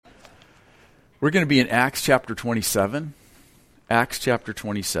We're going to be in Acts chapter 27. Acts chapter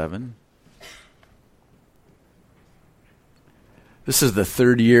 27. This is the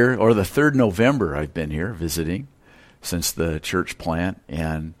third year, or the third November I've been here visiting since the church plant,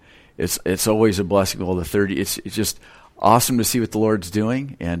 and it's always a blessing. Well, it's just awesome to see what the Lord's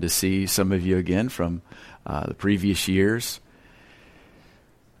doing, and to see some of you again from the previous years.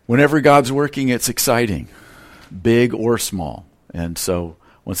 Whenever God's working, it's exciting, big or small. And so,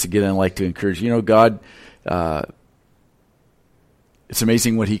 once again, I'd like to encourage you. God, it's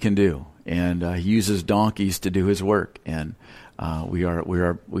amazing what He can do, and He uses donkeys to do His work, and we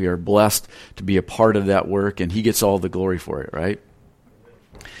are blessed to be a part of that work, and He gets all the glory for it, right?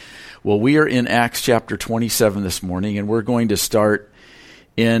 Well, we are in Acts chapter 27 this morning, and we're going to start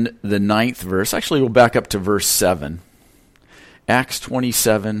in the 9th verse. Actually, we'll back up to verse 7. Acts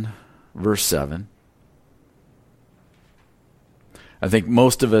 27, verse 7. I think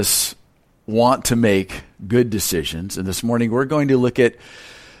most of us want to make good decisions, and this morning we're going to look at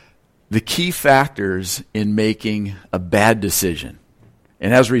the key factors in making a bad decision,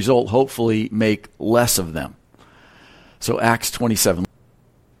 and as a result, hopefully make less of them. So Acts 27.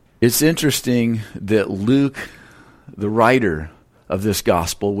 It's interesting that Luke, the writer of this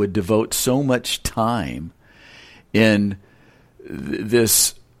gospel, would devote so much time in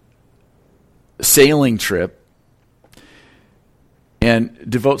this sailing trip and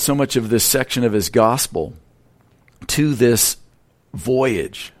devote so much of this section of his gospel to this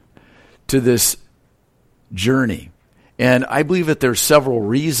voyage, to this journey. And I believe that there's several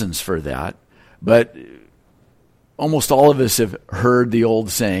reasons for that, but almost all of us have heard the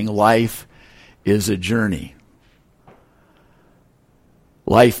old saying, life is a journey.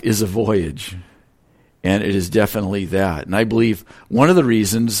 Life is a voyage, and it is definitely that. And I believe one of the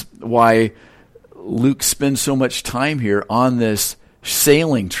reasons why Luke spends so much time here on this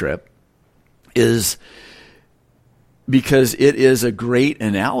sailing trip is because it is a great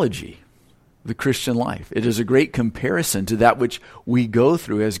analogy, the Christian life. It is a great comparison to that which we go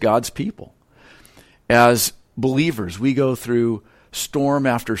through as God's people. As believers, we go through storm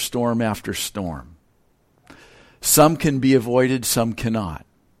after storm after storm. Some can be avoided, some cannot.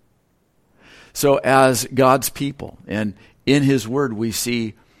 So as God's people, and in His Word, we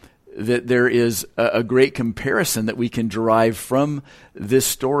see that there is a great comparison that we can derive from this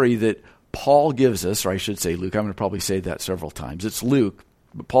story that Paul gives us, or I should say Luke. I'm going to probably say that several times. It's Luke,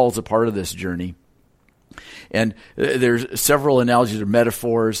 but Paul's a part of this journey. And there's several analogies or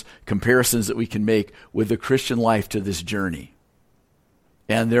metaphors, comparisons that we can make with the Christian life to this journey.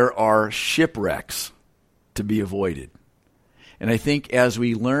 And there are shipwrecks to be avoided. And I think as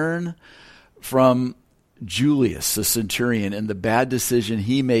we learn from Julius, the centurion, and the bad decision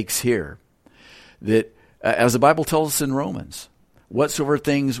he makes here, that as the Bible tells us in Romans, whatsoever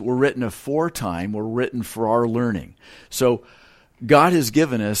things were written aforetime were written for our learning. So God has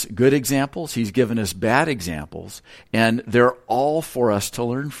given us good examples, He's given us bad examples, and they're all for us to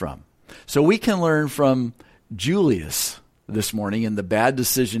learn from. So we can learn from Julius this morning and the bad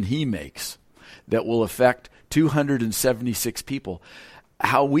decision he makes that will affect 276 people,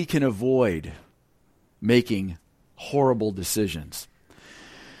 how we can avoid making horrible decisions.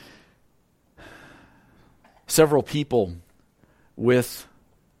 Several people with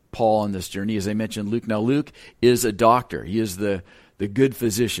Paul on this journey, as I mentioned, Luke. Now, Luke is a doctor. He is the good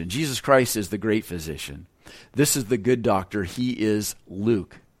physician. Jesus Christ is the great physician. This is the good doctor. He is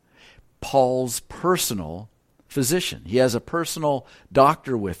Luke, Paul's personal physician. He has a personal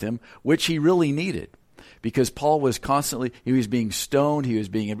doctor with him, which he really needed, because Paul was constantly, he was being stoned,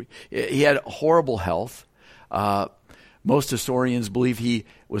 he had horrible health. Most historians believe he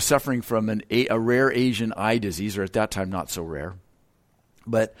was suffering from a rare Asian eye disease, or at that time not so rare.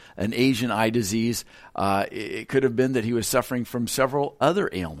 But an Asian eye disease, it could have been that he was suffering from several other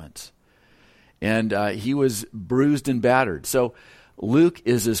ailments. And he was bruised and battered. So Luke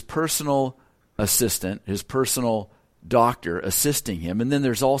is his personal assistant, his personal doctor assisting him. And then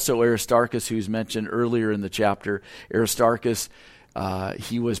there's also Aristarchus, who's mentioned earlier in the chapter. Aristarchus,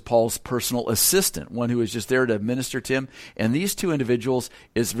 he was Paul's personal assistant, one who was just there to minister to him. And these two individuals,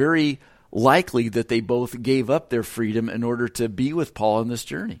 it's very likely that they both gave up their freedom in order to be with Paul on this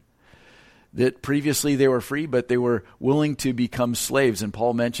journey. That previously they were free, but they were willing to become slaves. And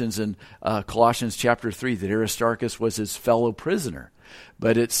Paul mentions in Colossians chapter 3 that Aristarchus was his fellow prisoner.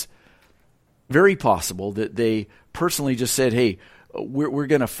 But it's very possible that they personally just said, hey, we're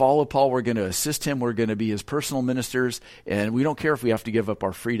going to follow Paul, we're going to assist him, we're going to be his personal ministers, and we don't care if we have to give up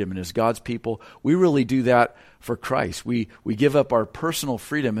our freedom. And as God's people, we really do that for Christ. We give up our personal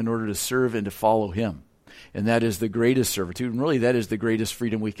freedom in order to serve and to follow Him. and that is the greatest servitude, and really that is the greatest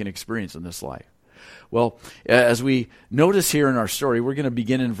freedom we can experience in this life. Well, as we notice here in our story, we're going to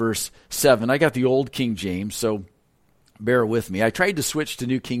begin in verse 7. I got the old King James, so bear with me. I tried to switch to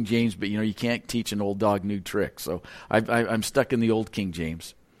New King James, but you can't teach an old dog new tricks, so I'm stuck in the old King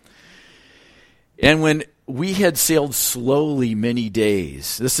James. And when we had sailed slowly many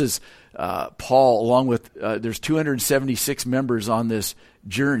days, this is Paul, along with, there's 276 members on this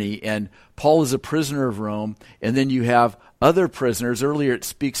journey, and Paul is a prisoner of Rome, and then you have other prisoners. Earlier it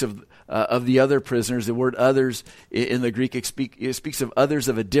speaks of the other prisoners. The word others in the Greek, it speaks of others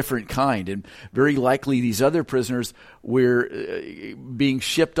of a different kind, and very likely these other prisoners were being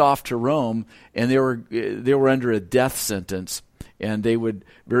shipped off to Rome, and they were under a death sentence, and they would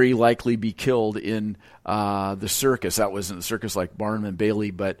very likely be killed in the circus. That wasn't the circus like Barnum and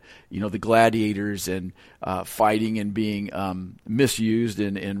Bailey, but the gladiators, and fighting and being misused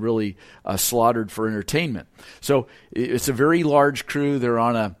and really slaughtered for entertainment. So it's a very large crew. They're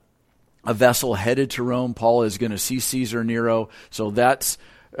on a vessel headed to Rome. Paul is going to see Caesar Nero. So that's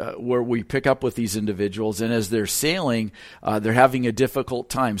where we pick up with these individuals. And as they're sailing, they're having a difficult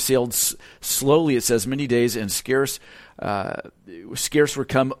time. Sailed slowly, it says, many days, and scarce were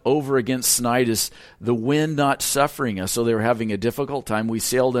come over against Cnidus, the wind not suffering us. So they were having a difficult time. We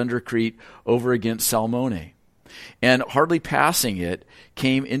sailed under Crete over against Salmone. And hardly passing it,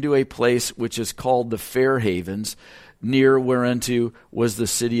 came into a place which is called the Fair Havens, near whereunto was the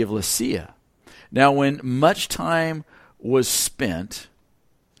city of Lycia. Now when much time was spent,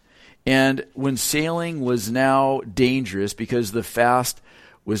 and when sailing was now dangerous, because the fast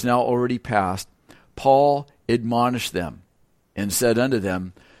was now already past, Paul admonished them, and said unto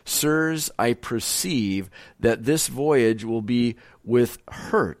them, Sirs, I perceive that this voyage will be with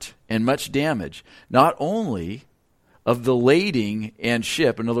hurt and much damage, not only of the lading and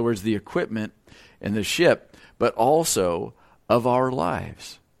ship, in other words, the equipment and the ship, but also of our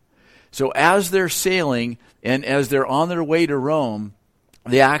lives. So as they're sailing, and as they're on their way to Rome,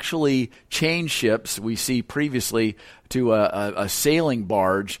 they actually change ships, we see previously, to a sailing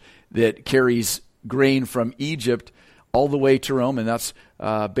barge that carries grain from Egypt all the way to Rome, and that's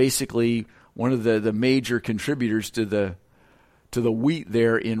basically one of the major contributors to the wheat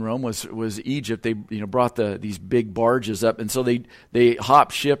there in Rome was Egypt. They brought these big barges up, and so they hop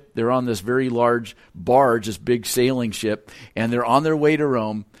ship. They're on this very large barge, this big sailing ship, and they're on their way to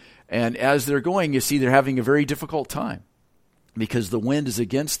Rome. And as they're going, you see they're having a very difficult time because the wind is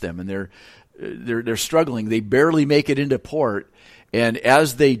against them, and they're struggling. They barely make it into port, and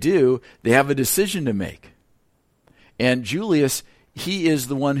as they do, they have a decision to make. And Julius, he is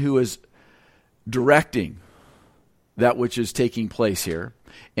the one who is directing that which is taking place here.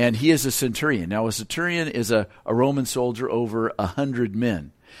 And he is a centurion. Now, a centurion is a Roman soldier over 100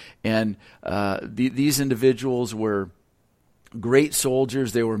 men. And these individuals were great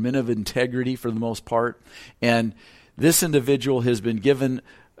soldiers. They were men of integrity for the most part. And this individual has been given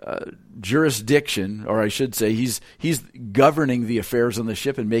jurisdiction, or I should say, he's governing the affairs on the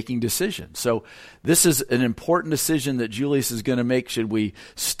ship and making decisions. So this is an important decision that Julius is going to make. Should we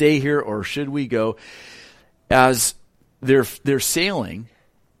stay here or should we go? As they're sailing,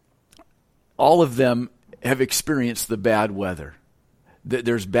 all of them have experienced the bad weather.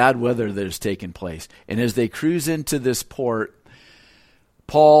 There's bad weather that has taken place. And as they cruise into this port,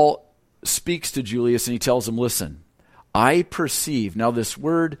 Paul speaks to Julius and he tells him, listen, I perceive. Now this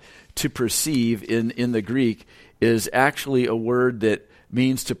word to perceive in the Greek is actually a word that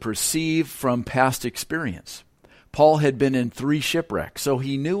means to perceive from past experience. Paul had been in 3 shipwrecks, so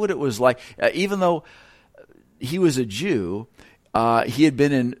he knew what it was like. Even though he was a Jew, he had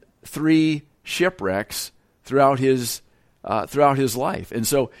been in 3 shipwrecks throughout his life. And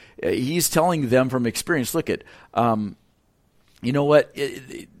so he's telling them from experience, look at, you know what,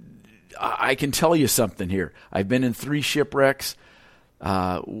 I can tell you something here. I've been in 3 shipwrecks.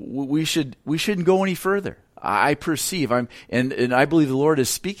 We shouldn't go any further. I perceive, and I believe the Lord is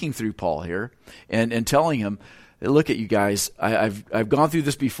speaking through Paul here and telling him, look at you guys, I've gone through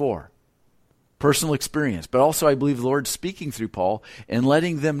this before. Personal experience, but also I believe the Lord's speaking through Paul and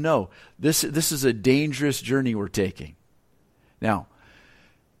letting them know this is a dangerous journey we're taking. Now,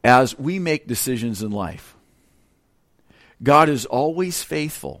 as we make decisions in life, God is always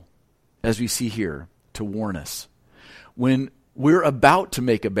faithful, as we see here, to warn us. When we're about to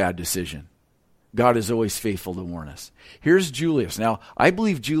make a bad decision, God is always faithful to warn us. Here's Julius. Now, I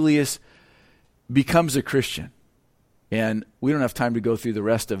believe Julius becomes a Christian. And we don't have time to go through the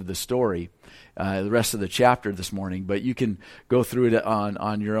rest of the story, the rest of the chapter this morning, but you can go through it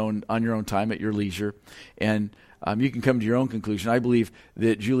on your own time at your leisure, and you can come to your own conclusion. I believe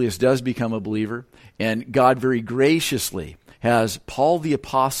that Julius does become a believer, and God very graciously has Paul the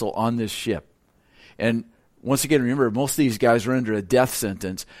Apostle on this ship. And once again, remember, most of these guys are under a death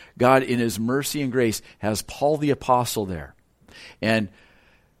sentence. God, in his mercy and grace, has Paul the Apostle there. And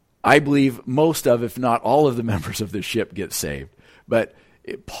I believe most of, if not all of the members of the ship get saved. But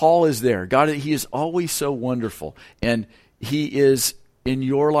Paul is there. God, he is always so wonderful. And he is, in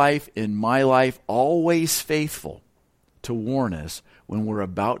your life, in my life, always faithful to warn us when we're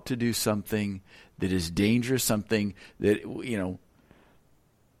about to do something that is dangerous, something that,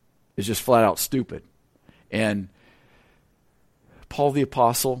 is just flat out stupid. And Paul the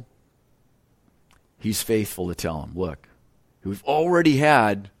Apostle, he's faithful to tell him, look, we've already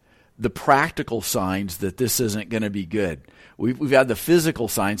had the practical signs that this isn't going to be good. We've had the physical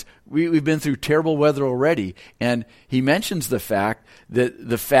signs. We've been through terrible weather already. And he mentions the fact that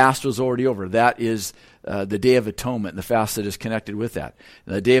the fast was already over. That is the Day of Atonement, and the fast that is connected with that.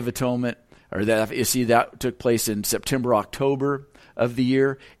 The Day of Atonement, that took place in September, October of the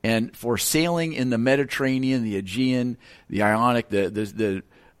year. And for sailing in the Mediterranean, the Aegean, the Ionic, the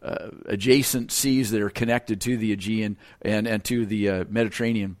adjacent seas that are connected to the Aegean and to the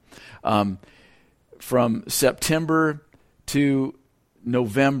Mediterranean, from September to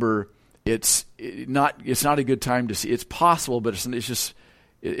November, it's not a good time to see. It's possible, but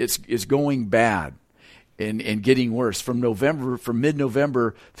it's going bad and getting worse. From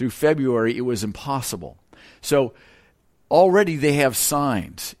mid-November through February, it was impossible. So already they have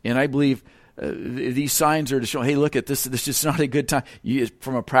signs, and I believe these signs are to show, hey, look at this. This is just not a good time.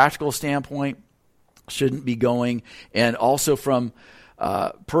 From a practical standpoint, shouldn't be going. And also from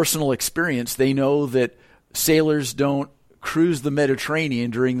personal experience, they know that sailors don't cruise the Mediterranean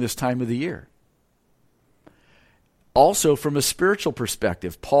during this time of the year. Also, from a spiritual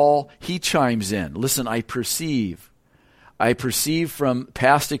perspective, Paul, he chimes in. Listen, I perceive from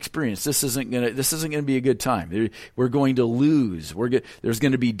past experience, this isn't going to be a good time. We're going to lose. There's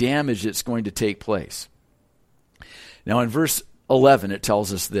going to be damage that's going to take place. Now, in verse 11, it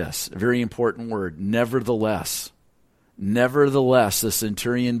tells us this, a very important word, nevertheless. Nevertheless, the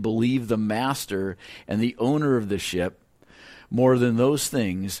centurion believed the master and the owner of the ship more than those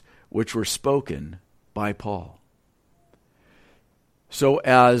things which were spoken by Paul. So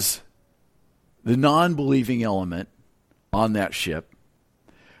as the non-believing element on that ship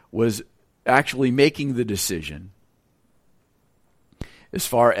was actually making the decision as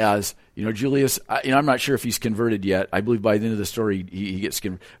far as, Julius, I'm not sure if he's converted yet. I believe by the end of the story he gets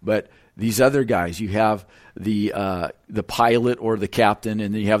converted. But these other guys, you have the pilot or the captain,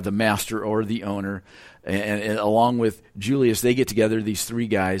 and then you have the master or the owner, and along with Julius, they get together, these three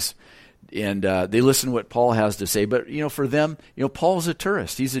guys, and they listen to what Paul has to say. But, for them, Paul's a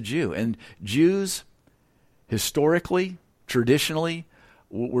tourist. He's a Jew. And Jews, historically, traditionally,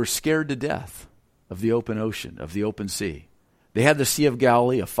 were scared to death of the open ocean, of the open sea. They had the Sea of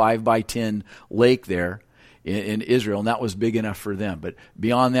Galilee, a 5x10 lake there in Israel, and that was big enough for them. But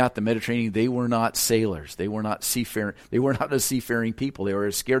beyond that, the Mediterranean, they were not sailors. They were not seafaring. They were not a seafaring people. They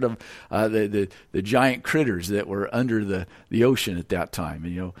were scared of the giant critters that were under the ocean at that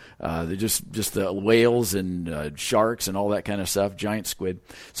time. Just the whales and sharks and all that kind of stuff, giant squid.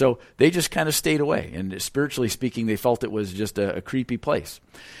 So they just kind of stayed away. And spiritually speaking, they felt it was just a creepy place.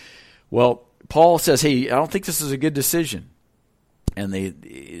 Well, Paul says, hey, I don't think this is a good decision. And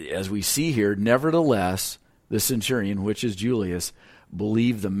they, as we see here, nevertheless, the centurion, which is Julius,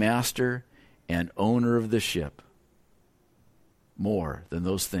 believed the master and owner of the ship more than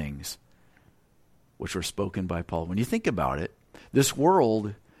those things which were spoken by Paul. When you think about it, this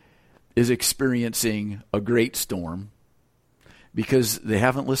world is experiencing a great storm because they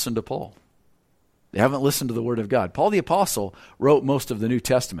haven't listened to Paul. They haven't listened to the Word of God. Paul the Apostle wrote most of the New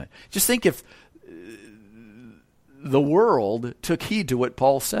Testament. Just think if the world took heed to what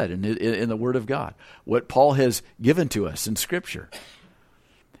Paul said in the Word of God, what Paul has given to us in Scripture.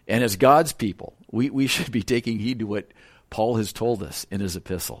 And as God's people, we should be taking heed to what Paul has told us in his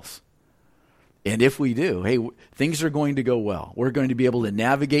epistles. And if we do, hey, things are going to go well. We're going to be able to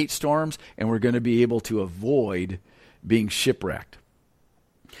navigate storms, and we're going to be able to avoid being shipwrecked.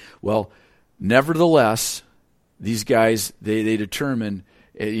 Well, nevertheless, these guys, they determine,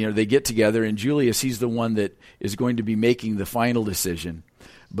 they get together, and Julius, he's the one that is going to be making the final decision.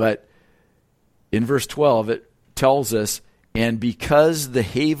 But in verse 12, it tells us, and because the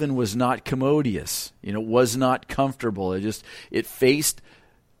haven was not commodious, was not comfortable, it faced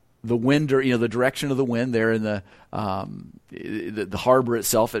the wind, or the direction of the wind there in the harbor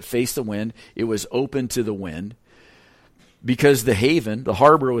itself. It faced the wind. It was open to the wind. Because the haven, the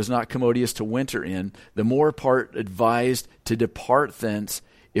harbor, was not commodious to winter in, the more part advised to depart thence,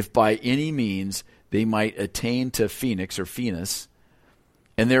 if by any means they might attain to Phoenix or Phoenix,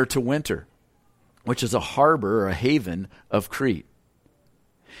 and there to winter, which is a harbor or a haven of Crete,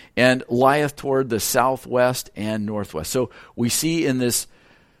 and lieth toward the southwest and northwest. So we see in this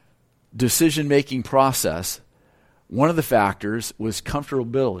decision-making process, one of the factors was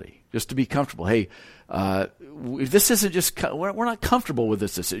comfortability, just to be comfortable. Hey, this isn't just, we're not comfortable with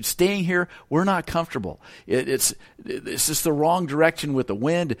this decision. Staying here, we're not comfortable. It's just the wrong direction with the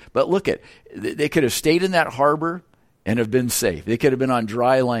wind. But look they could have stayed in that harbor and have been safe. They could have been on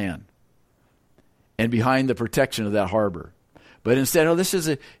dry land and behind the protection of that harbor. But instead,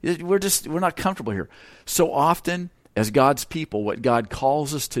 we're not comfortable here. So often, as God's people, what God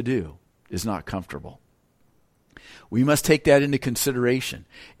calls us to do is not comfortable. We must take that into consideration.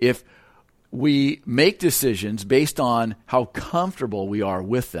 If we make decisions based on how comfortable we are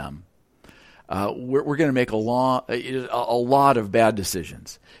with them, we're going to make a lot of bad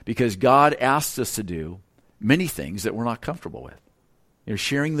decisions, because God asks us to do many things that we're not comfortable with.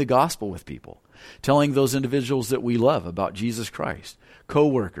 Sharing the gospel with people, telling those individuals that we love about Jesus Christ,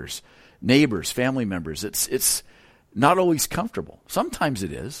 co-workers, neighbors, family members. It's not always comfortable. Sometimes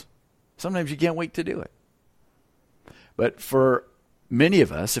it is. Sometimes you can't wait to do it. But for many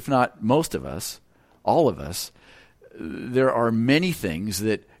of us, if not most of us, all of us, there are many things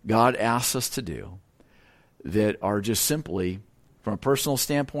that God asks us to do that are just simply, from a personal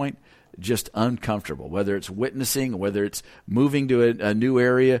standpoint, just uncomfortable. Whether it's witnessing, whether it's moving to a new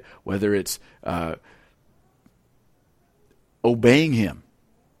area, whether it's obeying Him.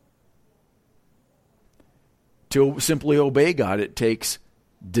 To simply obey God, it takes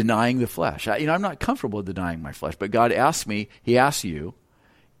denying the flesh. I'm not comfortable with denying my flesh, but God asks me, He asks you,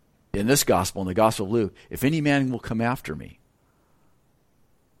 in this gospel, in the Gospel of Luke, if any man will come after me,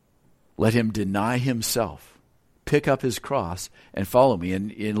 let him deny himself, pick up his cross, and follow me.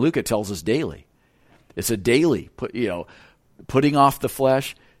 And in Luke, it tells us daily. It's a daily, putting off the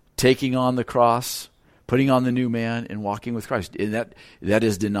flesh, taking on the cross, putting on the new man, and walking with Christ. And that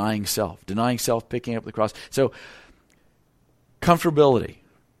is denying self, picking up the cross. So, comfortability.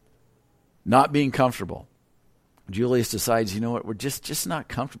 Not being comfortable. Julius decides, we're just not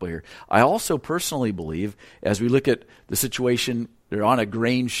comfortable here. I also personally believe, as we look at the situation, they're on a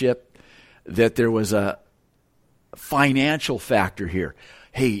grain ship, that there was a financial factor here.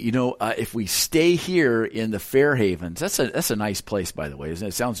 Hey, if we stay here in the Fair Havens, that's a nice place, by the way, isn't it?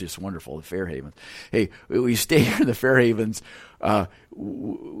 It sounds just wonderful, the Fair Havens. Hey, we stay here in the Fair Havens,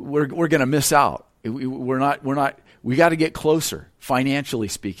 we're going to miss out. We got to get closer, financially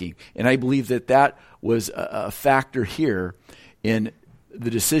speaking. And I believe that was a factor here in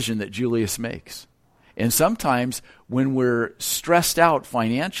the decision that Julius makes. And sometimes when we're stressed out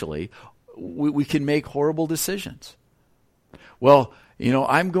financially, we can make horrible decisions. Well,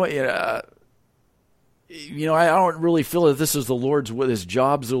 I'm going, I don't really feel that this is the Lord's will, this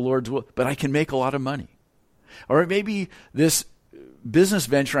job's the Lord's will, but I can make a lot of money. Or maybe this business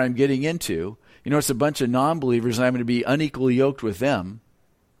venture I'm getting into, it's a bunch of non-believers and I'm going to be unequally yoked with them,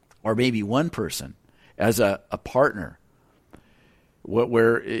 or maybe one person as a partner,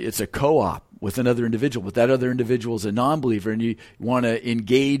 where it's a co-op with another individual, but that other individual is a non-believer and you want to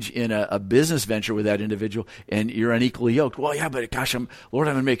engage in a business venture with that individual and you're unequally yoked. Well, yeah, but gosh, Lord,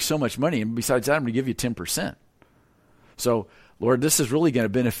 I'm going to make so much money, and besides that, I'm going to give you 10%. So, Lord, this is really going to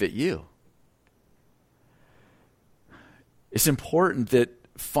benefit you. It's important that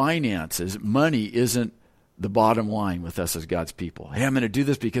finances, money, isn't the bottom line with us as God's people. Hey, I'm going to do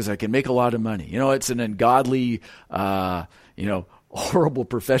this because I can make a lot of money. It's an ungodly, horrible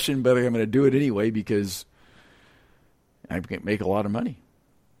profession, but I'm going to do it anyway because I can make a lot of money.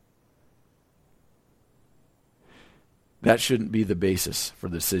 That shouldn't be the basis for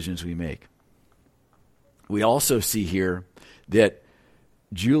the decisions we make. We also see here that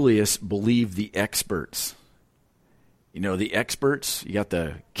Julius believed the experts. The experts, you got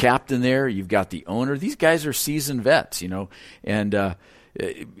the captain there, you've got the owner. These guys are seasoned vets, and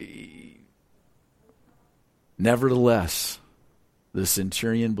nevertheless, the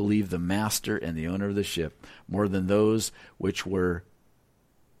centurion believed the master and the owner of the ship more than those which were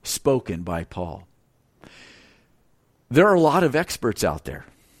spoken by Paul. There are a lot of experts out there.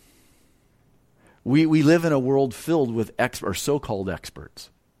 We live in a world filled with so-called experts.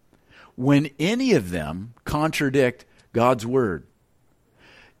 When any of them contradict God's word,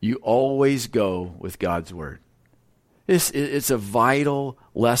 you always go with God's word. It's a vital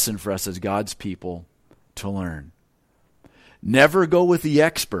lesson for us as God's people to learn. Never go with the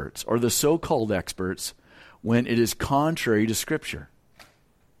experts or the so-called experts when it is contrary to Scripture.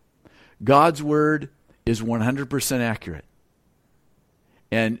 God's word is 100% accurate.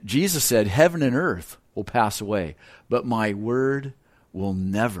 And Jesus said, heaven and earth will pass away, but my word will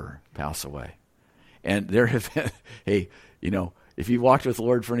never pass away. And there have been, hey, if you've walked with the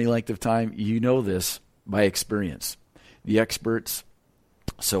Lord for any length of time, you know this by experience. The experts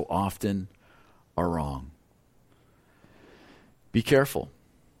so often are wrong. Be careful.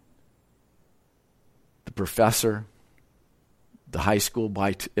 The professor, the high school,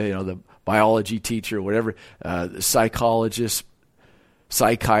 the biology teacher, whatever, the psychologist,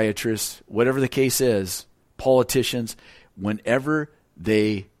 psychiatrist, whatever the case is, politicians, whenever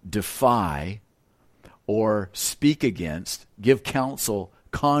they defy or speak against, give counsel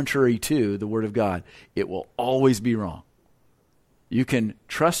contrary to the Word of God, it will always be wrong. You can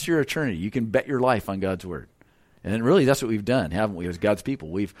trust your eternity. You can bet your life on God's Word. And really, that's what we've done, haven't we, as God's people?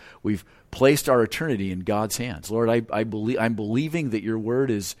 We've placed our eternity in God's hands. Lord, I'm believing that your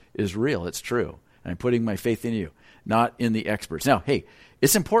word is real. It's true. And I'm putting my faith in you, not in the experts. Now, hey,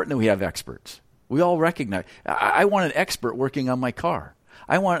 it's important that we have experts. We all recognize. I want an expert working on my car.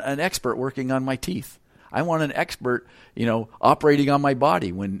 I want an expert working on my teeth. I want an expert, operating on my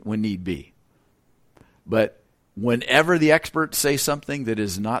body when need be. But whenever the experts say something that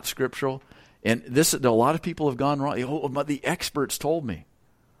is not scriptural, and a lot of people have gone wrong. Oh, but the experts told me.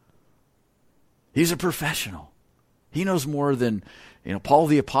 He's a professional. He knows more than, Paul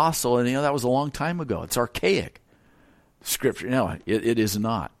the Apostle, and that was a long time ago. It's archaic. Scripture, no, it is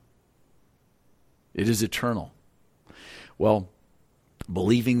not. It is eternal. Well,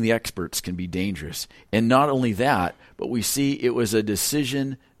 believing the experts can be dangerous. And not only that, but we see it was a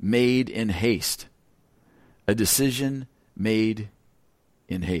decision made in haste. A decision made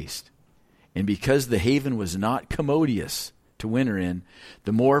in haste. And because the haven was not commodious to winter in,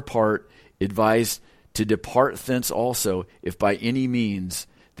 the more part advised to depart thence also, if by any means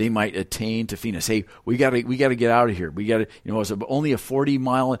they might attain to Phoenix. Hey, we got to get out of here. We got to, it was only a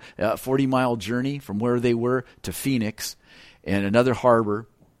 40-mile journey from where they were to Phoenix, and another harbor,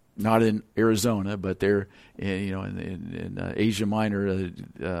 not in Arizona, but there, in Asia Minor,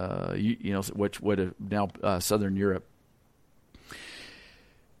 which would have now Southern Europe.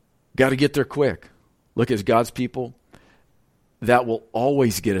 Got to get there quick. Look, as God's people, that will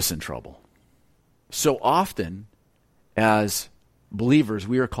always get us in trouble. So often, as believers,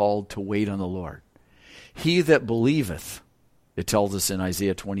 we are called to wait on the Lord. He that believeth, it tells us in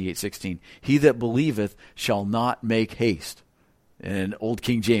Isaiah 28:16, he that believeth shall not make haste. And Old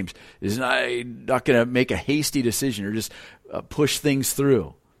King James is not going to make a hasty decision or just push things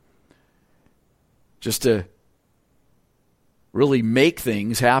through. Just to really make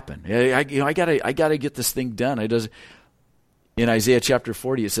things happen. I got to get this thing done. In Isaiah chapter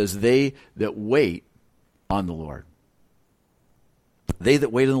 40, it says, "They that wait on the Lord, they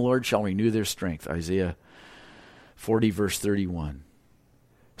that wait on the Lord shall renew their strength." Isaiah 40, verse 31.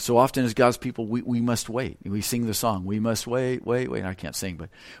 So often as God's people, we must wait. We sing the song, we must wait. I can't sing, but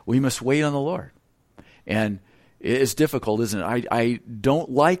we must wait on the Lord. And it's difficult, isn't it? I don't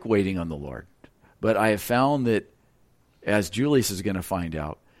like waiting on the Lord, but I have found that, as Julius is going to find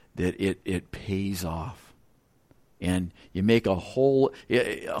out, that it pays off. And you make a whole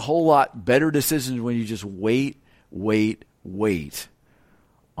lot better decisions when you just wait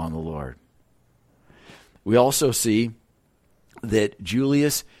on the Lord. We also see that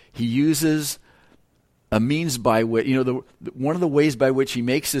Julius, he uses a means by which, one of the ways by which he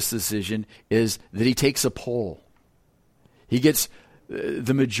makes this decision is that he takes a poll. He gets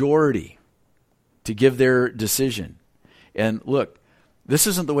the majority to give their decision. And look, this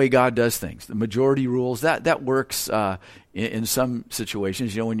isn't the way God does things. The majority rules, that works in some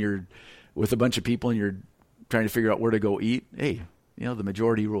situations. When you're with a bunch of people and you're trying to figure out where to go eat, hey, the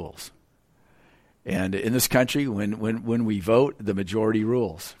majority rules. And in this country, when we vote, the majority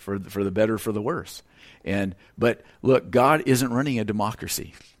rules for the better, for the worse. But look, God isn't running a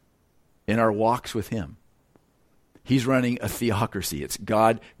democracy in our walks with Him. He's running a theocracy. It's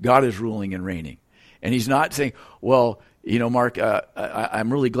God. God is ruling and reigning. And He's not saying, well, Mark,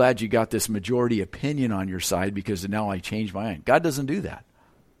 I'm really glad you got this majority opinion on your side because now I changed my mind. God doesn't do that.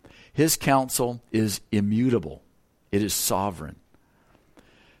 His counsel is immutable. It is sovereign.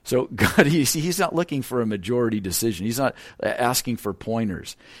 So God, He's not looking for a majority decision. He's not asking for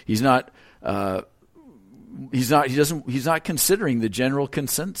pointers. He's not considering the general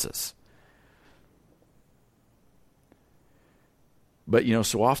consensus. But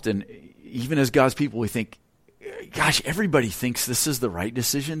so often, even as God's people, we think, gosh, everybody thinks this is the right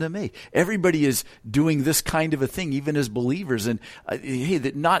decision to make. Everybody is doing this kind of a thing, even as believers. And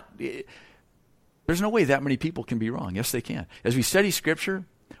there's no way that many people can be wrong. Yes, they can. As we study Scripture,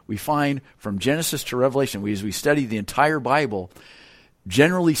 we find from Genesis to Revelation, as we study the entire Bible,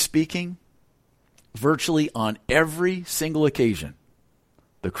 generally speaking, virtually on every single occasion,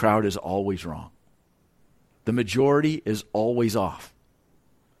 the crowd is always wrong. The majority is always off.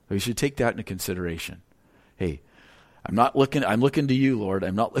 So you should take that into consideration. Hey, I'm looking to you, Lord.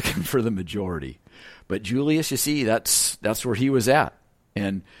 I'm not looking for the majority. But Julius, you see, that's where he was at.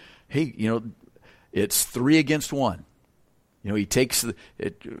 And hey, it's 3 against 1. He takes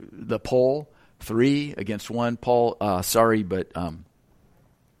the poll, 3 against 1. Paul,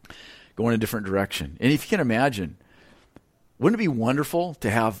 going a different direction. And if you can imagine, wouldn't it be wonderful to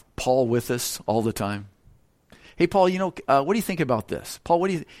have Paul with us all the time? Hey, Paul, what do you think about this? Paul, what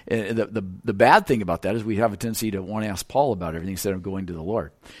do you? The bad thing about that is we have a tendency to want to ask Paul about everything instead of going to the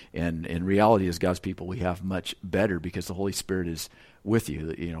Lord. And in reality, as God's people, we have much better because the Holy Spirit is with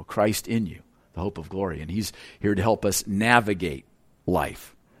you. Christ in you, the hope of glory, and He's here to help us navigate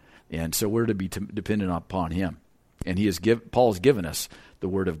life. And so we're to be dependent upon Him. And Paul has given us the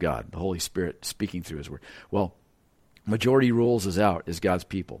Word of God, the Holy Spirit speaking through His Word. Well, majority rules is out as God's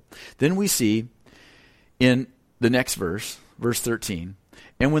people. Then we see in the next verse 13,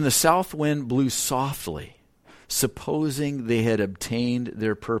 and when the south wind blew softly, supposing they had obtained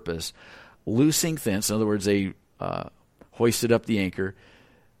their purpose, loosing thence, in other words, they hoisted up the anchor,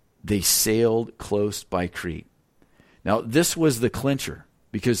 they sailed close by Crete. Now, this was the clincher,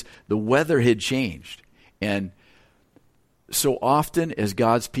 because the weather had changed. And so often as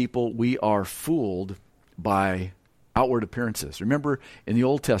God's people, we are fooled by outward appearances. Remember, in the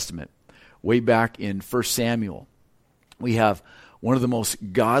Old Testament, way back in 1 Samuel, we have one of the most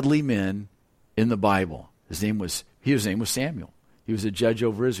godly men in the Bible. His name was Samuel. He was a judge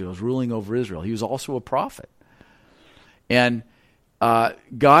over Israel. He was ruling over Israel. He was also a prophet. And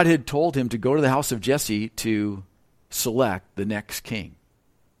God had told him to go to the house of Jesse to select the next king.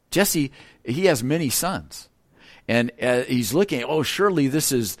 Jesse, he has many sons. And he's looking, surely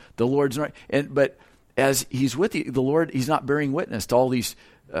this is the Lord's right. But as he's with the Lord, he's not bearing witness to all these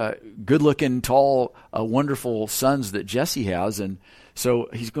good-looking, tall, wonderful sons that Jesse has. And so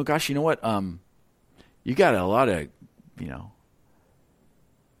he's going, gosh, you know what? You got a lot of,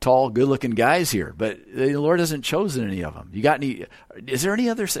 tall, good-looking guys here, but the Lord hasn't chosen any of them. You got any? Is there any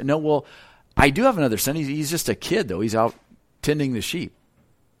other son? No, well, I do have another son. He's just a kid, though. He's out tending the sheep.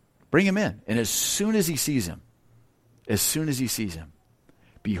 Bring him in. And as soon as he sees him,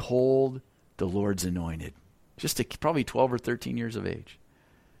 behold, the Lord's anointed. Just probably 12 or 13 years of age.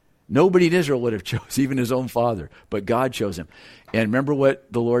 Nobody in Israel would have chosen, even his own father, but God chose him. And remember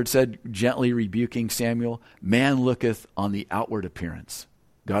what the Lord said, gently rebuking Samuel? Man looketh on the outward appearance.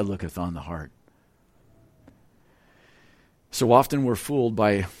 God looketh on the heart. So often we're fooled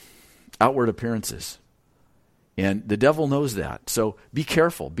by outward appearances. And the devil knows that. So be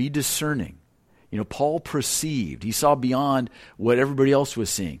careful, be discerning. Paul perceived. He saw beyond what everybody else was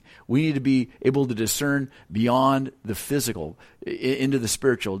seeing. We need to be able to discern beyond the physical, into the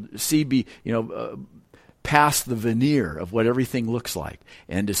spiritual. See, past the veneer of what everything looks like.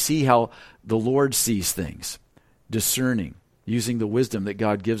 And to see how the Lord sees things. Discerning, using the wisdom that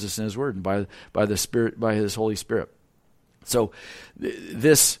God gives us in His Word and by the Spirit, by His Holy Spirit. So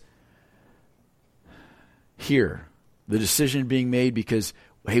this here, the decision being made because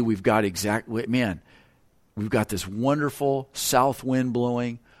hey, we've got this wonderful south wind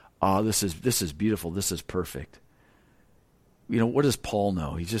blowing. This is beautiful. This is perfect. What does Paul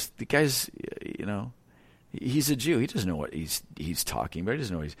know? The guy's, he's a Jew. He doesn't know what he's talking about. He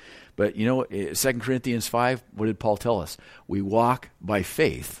doesn't know but 2 Corinthians 5, what did Paul tell us? We walk by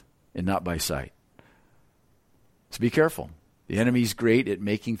faith and not by sight. So be careful. The enemy's great at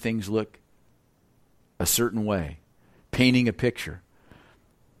making things look a certain way, painting a picture.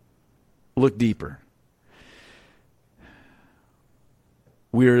 Look deeper.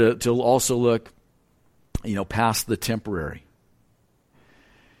 We're to also look, past the temporary.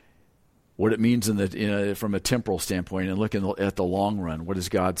 What it means from a temporal standpoint, and look at the long run. What does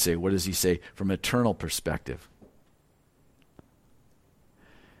God say? What does He say from an eternal perspective?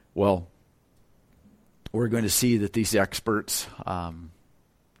 Well, we're going to see that these experts,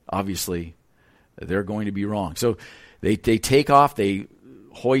 obviously, they're going to be wrong. So they take off. They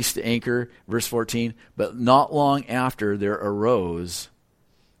hoist anchor, verse 14, but not long after there arose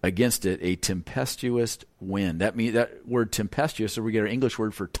against it a tempestuous wind. That word tempestuous, so we get our English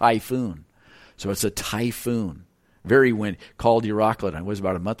word for typhoon. So it's a typhoon, very wind, called Euroclydon. It was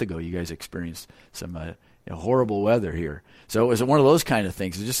about a month ago. You guys experienced some horrible weather here. So it was one of those kind of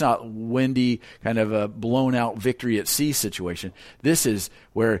things. It's just not windy, kind of a blown out victory at sea situation. This is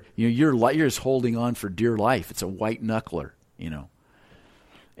where you're just holding on for dear life. It's a white knuckler, and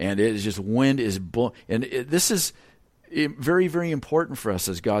it is just wind is blowing. And this is very, very important for us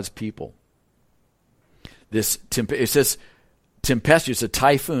as God's people. It says tempestuous, a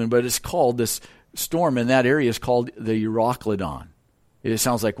typhoon, but it's called, this storm in that area is called the Euroclydon. It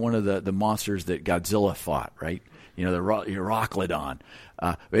sounds like one of the monsters that Godzilla fought, right? The Euroclydon.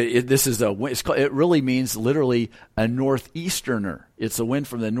 It really means literally a northeasterner. It's a wind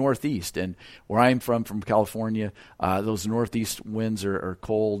from the northeast. And where I'm from California, those northeast winds are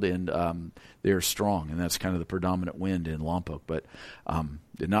cold and they're strong. And that's kind of the predominant wind in Lompoc. But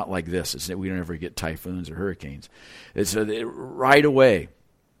not like this. We don't ever get typhoons or hurricanes. It's right away.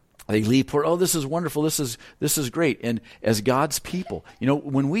 They leap for, oh, this is wonderful. This is great. And as God's people,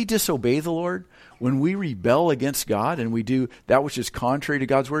 when we disobey the Lord, when we rebel against God and we do that which is contrary to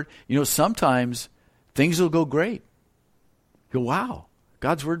God's word, sometimes things will go great. You go, wow,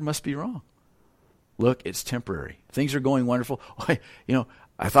 God's word must be wrong. Look, it's temporary. Things are going wonderful. I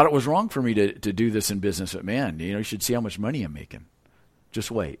thought it was wrong for me to do this in business, but man, you should see how much money I'm making.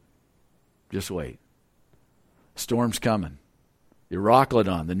 Just wait. Just wait. Storm's coming.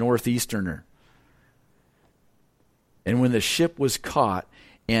 Euroclydon, the northeasterner. And when the ship was caught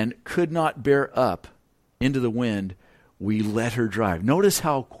and could not bear up into the wind, we let her drive. Notice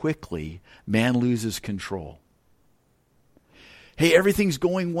how quickly man loses control. Hey, everything's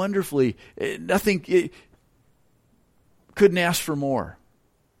going wonderfully. Couldn't ask for more.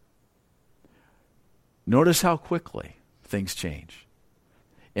 Notice how quickly things change.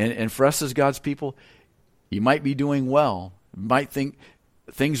 And for us as God's people, you might be doing well. Might think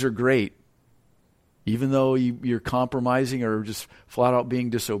things are great, even though you're compromising or just flat out being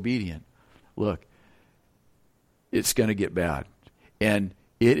disobedient. Look, it's going to get bad. And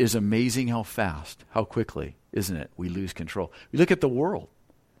it is amazing how fast, how quickly, isn't it, we lose control. You look at the world.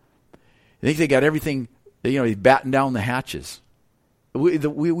 I think they got everything, they batten down the hatches. We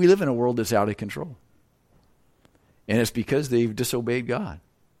live in a world that's out of control. And it's because they've disobeyed God.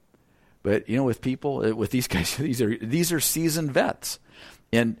 But with people, with these guys, these are seasoned vets,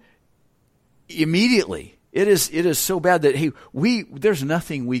 and immediately it is so bad that there's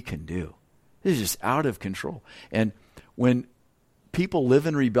nothing we can do. This is just out of control. And when people live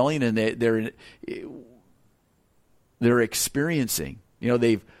in rebellion and they're experiencing,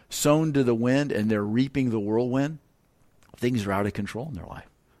 they've sown to the wind and they're reaping the whirlwind, things are out of control in their life,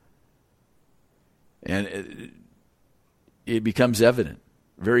 and it becomes evident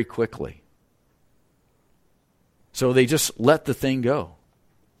very quickly. So they just let the thing go.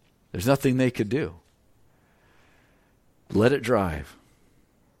 There's nothing they could do. Let it drive.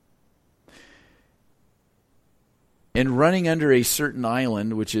 And running under a certain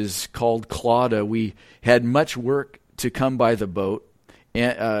island, which is called Clauda, we had much work to come by the boat.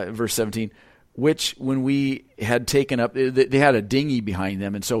 And, verse 17, which when we had taken up, they had a dinghy behind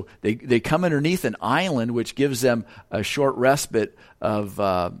them. And so they come underneath an island, which gives them a short respite of,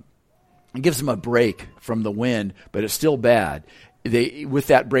 it gives them a break from the wind, but it's still bad. With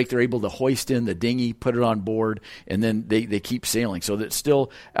that break, they're able to hoist in the dinghy, put it on board, and then they keep sailing. So that's still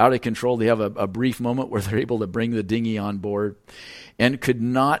out of control. They have a brief moment where they're able to bring the dinghy on board and could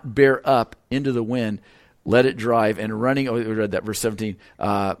not bear up into the wind, let it drive, and running, we read that, verse 17.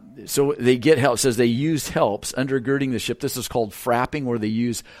 So they get help. It says they used helps undergirding the ship. This is called frapping, where they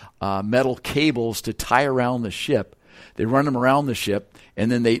use metal cables to tie around the ship. They run them around the ship,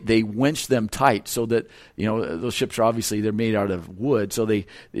 and then they winch them tight so that, those ships are obviously, they're made out of wood. So they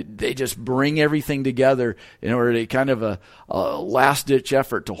just bring everything together in order to kind of a last-ditch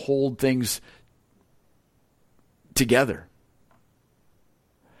effort to hold things together.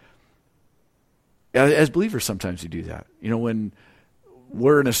 As believers, sometimes we do that. When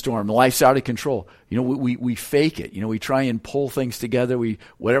we're in a storm, life's out of control. We fake it. We try and pull things together. We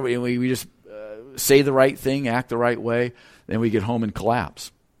just say the right thing, act the right way. Then we get home and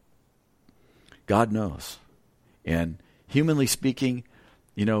collapse. God knows. And humanly speaking,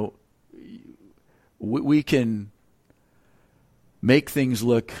 we can make things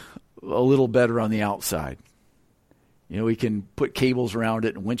look a little better on the outside. We can put cables around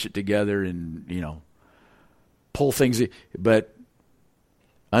it and winch it together and, pull things. But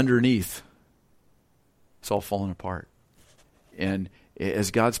underneath, it's all falling apart. And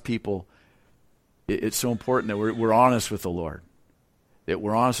as God's people, it's so important that we're honest with the Lord. That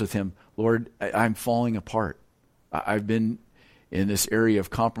we're honest with Him. Lord, I'm falling apart. I've been in this area of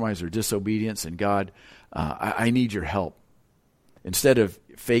compromise or disobedience, and God, I need your help. Instead of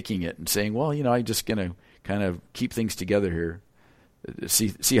faking it and saying, well, I'm just going to kind of keep things together here,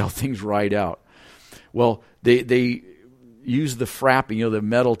 see how things ride out. Well, they use the frapping, the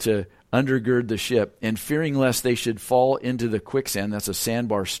metal, to undergird the ship, and fearing lest they should fall into the quicksand, that's a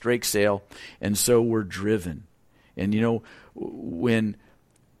sandbar, strake sail, and so were driven. And when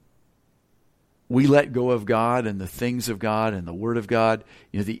we let go of God and the things of God and the Word of God,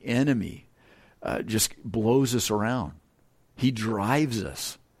 the enemy just blows us around. He drives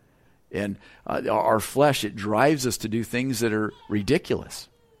us. And our flesh, it drives us to do things that are ridiculous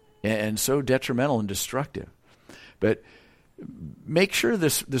and so detrimental and destructive. But make sure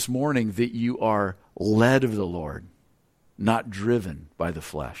this morning that you are led of the Lord, not driven by the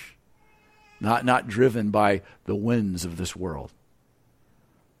flesh, not driven by the winds of this world.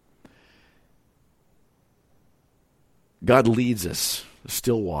 God leads us to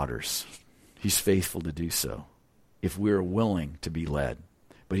still waters. He's faithful to do so if we are willing to be led.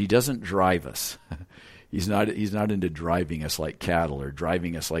 But he doesn't drive us. He's not into driving us like cattle or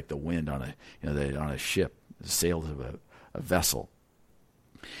driving us like the wind on a ship, the sails of a vessel.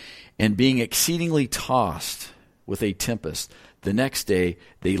 And being exceedingly tossed with a tempest, the next day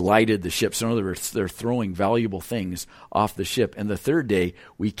they lighted the ship. So in other words, they're throwing valuable things off the ship. And the third day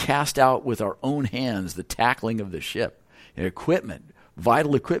we cast out with our own hands the tackling of the ship and equipment,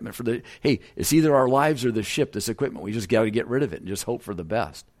 vital equipment for it's either our lives or the ship, this equipment. We just got to get rid of it and just hope for the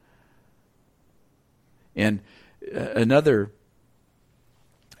best. And another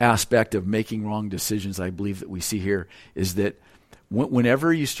aspect of making wrong decisions, I believe, that we see here is that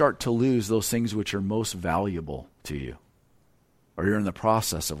whenever you start to lose those things which are most valuable to you, or you're in the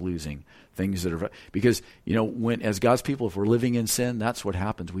process of losing things that are, because, when as God's people, if we're living in sin, that's what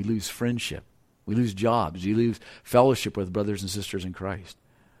happens. We lose friendship. We lose jobs. You lose fellowship with brothers and sisters in Christ.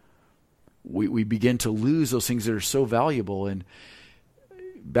 We begin to lose those things that are so valuable. And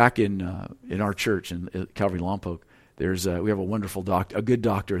back in our church in Calvary Lompoc, we have a wonderful doctor, a good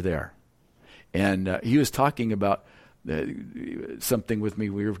doctor there, and he was talking about something with me.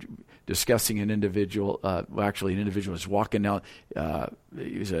 We were discussing an individual. An individual was walking down.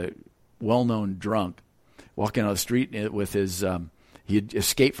 He was a well-known drunk, walking down the street with his. He had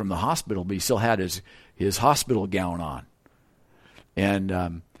escaped from the hospital, but he still had his hospital gown on.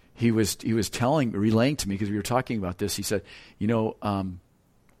 And he was relaying to me, because we were talking about this. He said,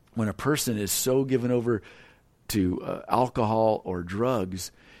 when a person is so given over to alcohol or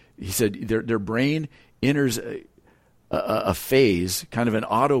drugs, he said their brain enters a phase, kind of an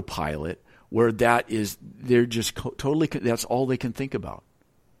autopilot, where they're just totally, that's all they can think about.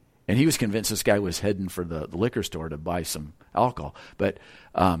 And he was convinced this guy was heading for the liquor store to buy some alcohol. But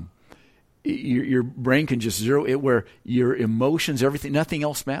your brain can just zero it, where your emotions, everything, nothing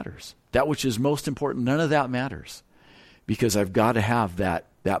else matters. That which is most important, none of that matters. Because I've got to have that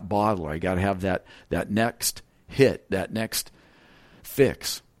bottle, or I got to have that next hit, that next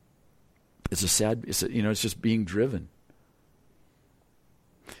fix. It's just being driven.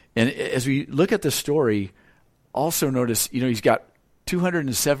 And as we look at the story, also notice, he's got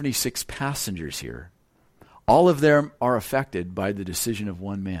 276 passengers here. All of them are affected by the decision of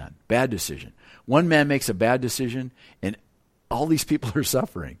one man. Bad decision. One man makes a bad decision, and all these people are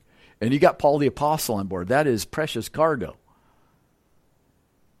suffering. And you got Paul the Apostle on board. That is precious cargo.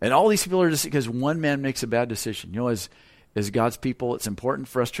 And all these people are just because one man makes a bad decision. As God's people, it's important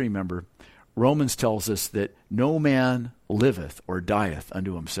for us to remember, Romans tells us that no man liveth or dieth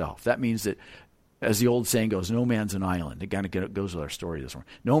unto himself. That means that, as the old saying goes, no man's an island. It kind of goes with our story this morning.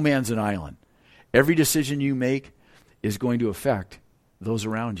 No man's an island. Every decision you make is going to affect those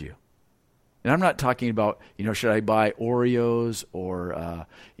around you. And I'm not talking about, should I buy Oreos or,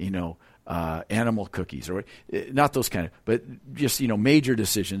 animal cookies, or not those kind of, but just, major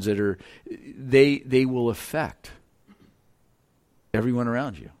decisions that are, they will affect everyone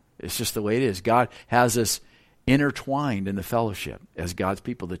around you. It's just the way it is. God has us intertwined in the fellowship as God's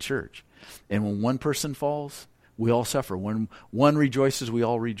people, the church. And when one person falls, we all suffer. When one rejoices, we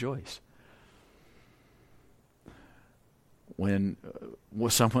all rejoice. When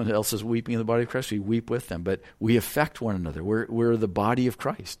someone else is weeping in the body of Christ, we weep with them. But we affect one another. We're the body of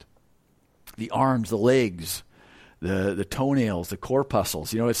Christ. The arms, the legs, the toenails, the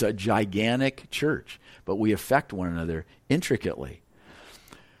corpuscles. It's a gigantic church. But we affect one another intricately.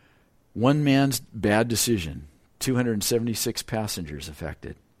 One man's bad decision, 276 passengers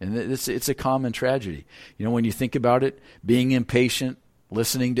affected. And it's a common tragedy. When you think about it, being impatient,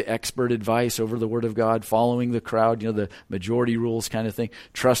 listening to expert advice over the Word of God, following the crowd, the majority rules kind of thing,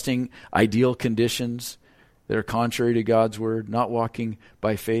 trusting ideal conditions that are contrary to God's Word, not walking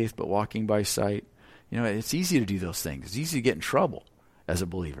by faith but walking by sight. It's easy to do those things. It's easy to get in trouble as a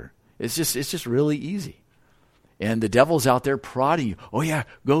believer. It's just really easy. And the devil's out there prodding you. Oh yeah,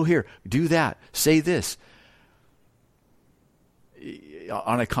 go here, do that, say this.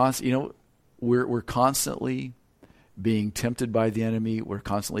 On a constant, we're constantly being tempted by the enemy. We're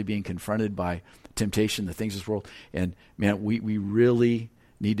constantly being confronted by temptation, the things of this world. And man, we really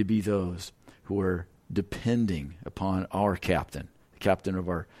need to be those who are depending upon our captain, the captain of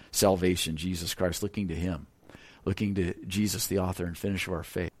our salvation, Jesus Christ, looking to him, looking to Jesus, the author and finisher of our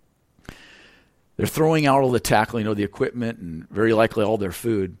faith. They're throwing out all the tackle, the equipment, and very likely all their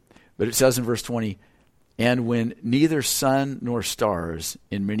food. But it says in verse 20, and when neither sun nor stars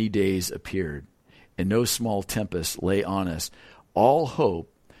in many days appeared, and no small tempest lay on us, all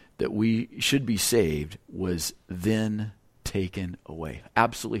hope that we should be saved was then taken away.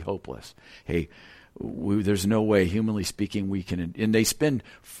 Absolutely hopeless. Hey, there's no way, humanly speaking, we can. And they spend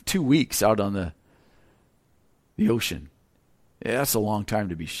 2 weeks out on the ocean. Yeah, that's a long time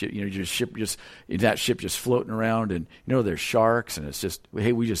to be that ship just floating around, and there's sharks, and it's just,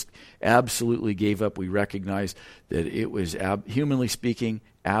 hey, we just absolutely gave up. We recognize that it was humanly speaking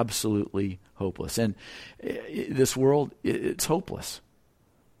absolutely hopeless. And this world, it's hopeless.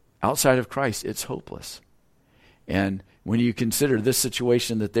 Outside of Christ, it's hopeless. And when you consider this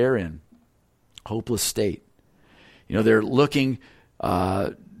situation that they're in, hopeless state, they're looking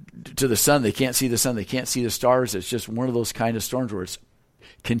to the sun. They can't see the sun. They can't see the stars. It's just one of those kind of storms where it's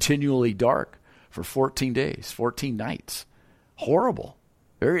continually dark for 14 days, 14 nights. Horrible.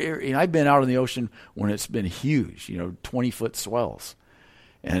 I've been out in the ocean when it's been huge, 20-foot swells.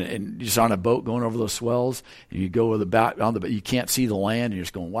 And just on a boat going over those swells, and you go with you can't see the land, and you're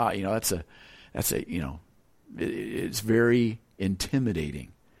just going, wow, it's very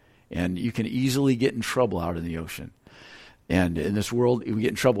intimidating. And you can easily get in trouble out in the ocean. And in this world, we get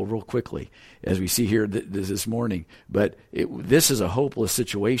in trouble real quickly, as we see here this morning. But this is a hopeless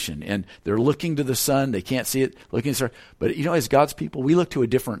situation. And they're looking to the sun. They can't see it. Looking to the stars. But, as God's people, we look to a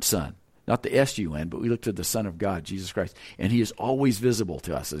different sun. Not the S-U-N, but we look to the Son of God, Jesus Christ. And he is always visible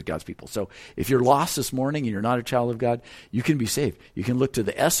to us as God's people. So if you're lost this morning and you're not a child of God, you can be saved. You can look to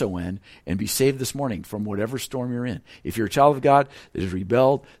the S-O-N and be saved this morning from whatever storm you're in. If you're a child of God that has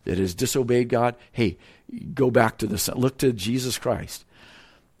rebelled, that has disobeyed God, hey, go back to the Son. Look to Jesus Christ.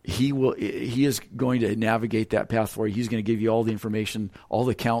 He is going to navigate that path for you. He's going to give you all the information, all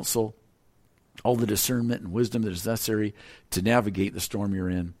the counsel, all the discernment and wisdom that is necessary to navigate the storm you're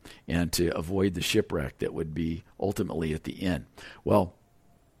in and to avoid the shipwreck that would be ultimately at the end. Well,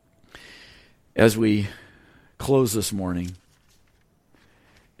 as we close this morning,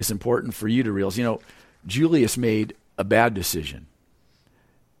 it's important for you to realize, Julius made a bad decision.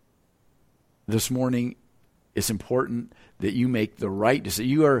 This morning, it's important that you make the right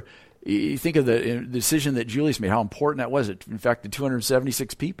decision. You think of the decision that Julius made, how important that was. In fact, the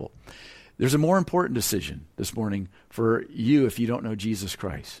 276 people. There's a more important decision this morning for you if you don't know Jesus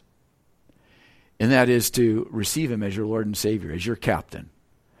Christ. And that is to receive him as your Lord and Savior, as your captain,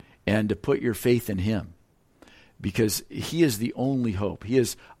 and to put your faith in him. Because he is the only hope. He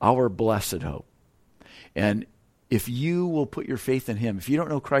is our blessed hope. And if you will put your faith in him, if you don't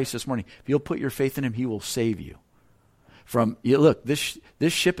know Christ this morning, if you'll put your faith in him, he will save you. Look, this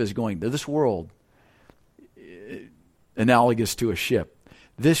ship is going, this world, analogous to a ship,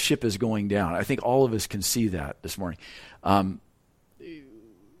 this ship is going down. I think all of us can see that this morning.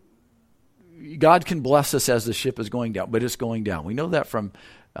 God can bless us as the ship is going down, but it's going down. We know that from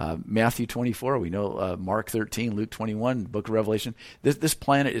Matthew 24. We know Mark 13, Luke 21, Book of Revelation. This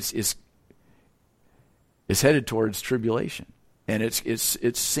planet is headed towards tribulation, and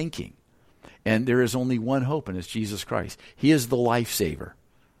it's sinking. And there is only one hope, and it's Jesus Christ. He is the lifesaver.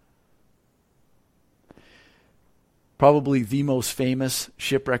 Probably the most famous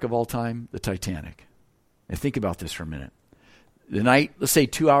shipwreck of all time, the Titanic. And think about this for a minute. The night, let's say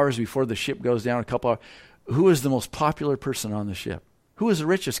 2 hours before the ship goes down, a couple hours, who is the most popular person on the ship? Who is the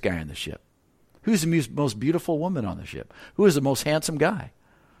richest guy on the ship? Who is the most beautiful woman on the ship? Who is the most handsome guy?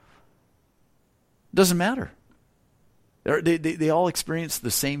 Doesn't matter. They all experience the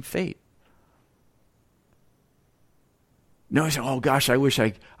same fate. No, you say, oh gosh, I wish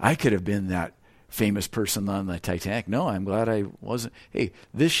I could have been that famous person on the Titanic. No, I'm glad I wasn't. Hey,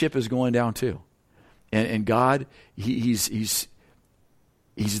 this ship is going down too. And God, He's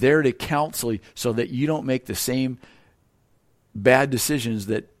there to counsel you so that you don't make the same bad decisions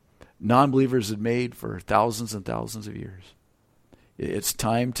that non-believers have made for thousands and thousands of years. It's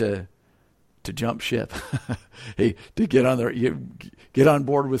time to jump ship. Hey, to get on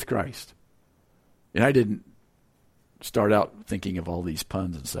board with Christ. And I didn't start out thinking of all these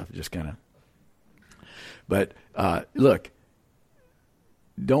puns and stuff. Just kind of. But look,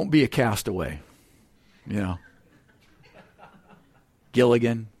 don't be a castaway.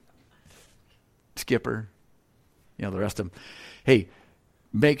 Gilligan, Skipper, the rest of them. Hey,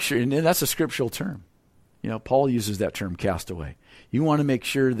 make sure, and that's a scriptural term. Paul uses that term, castaway. You want to make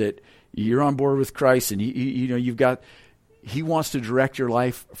sure that you're on board with Christ, and He wants to direct your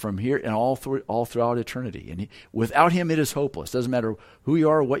life from here and all throughout eternity. And without Him, it is hopeless. Doesn't matter who you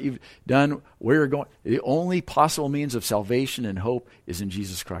are, what you've done, where you're going. The only possible means of salvation and hope is in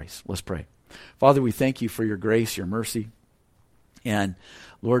Jesus Christ. Let's pray. Father, we thank you for your grace, your mercy. And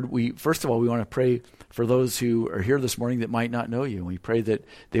Lord, first of all, we want to pray for those who are here this morning that might not know you. And we pray that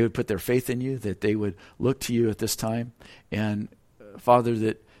they would put their faith in you, that they would look to you at this time. And Father,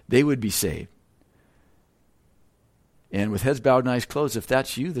 that they would be saved. And with heads bowed and eyes closed, if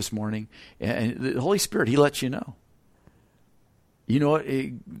that's you this morning, and the Holy Spirit, He lets you know. You know what?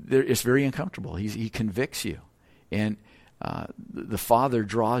 It's very uncomfortable. He convicts you. And the Father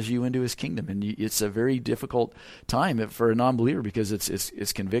draws you into His kingdom. And it's a very difficult time for a non-believer because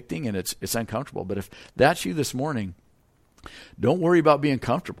it's convicting and it's uncomfortable. But if that's you this morning, don't worry about being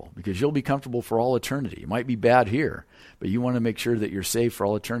comfortable because you'll be comfortable for all eternity. It might be bad here, but you want to make sure that you're saved for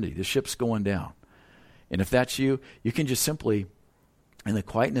all eternity. The ship's going down. And if that's you, you can just simply, in the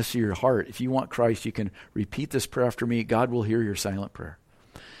quietness of your heart, if you want Christ, you can repeat this prayer after me. God will hear your silent prayer.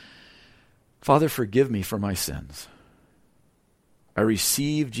 Father, forgive me for my sins. I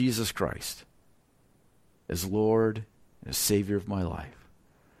receive Jesus Christ as Lord and as Savior of my life.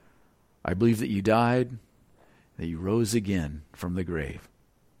 I believe that you died, that you rose again from the grave.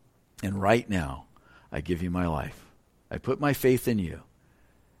 And right now, I give you my life. I put my faith in you.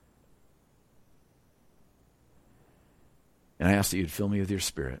 And I ask that you'd fill me with your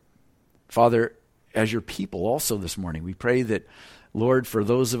Spirit. Father, as your people also this morning, we pray that, Lord, for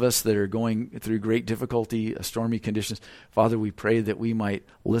those of us that are going through great difficulty, stormy conditions, Father, we pray that we might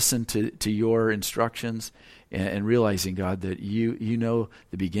listen to your instructions and realizing, God, that you know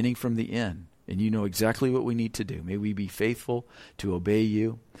the beginning from the end, and you know exactly what we need to do. May we be faithful to obey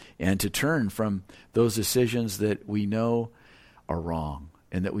you and to turn from those decisions that we know are wrong,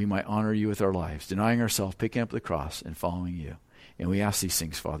 and that we might honor you with our lives, denying ourselves, picking up the cross, and following you. And we ask these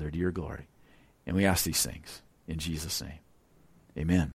things, Father, to your glory. And we ask these things in Jesus' name. Amen.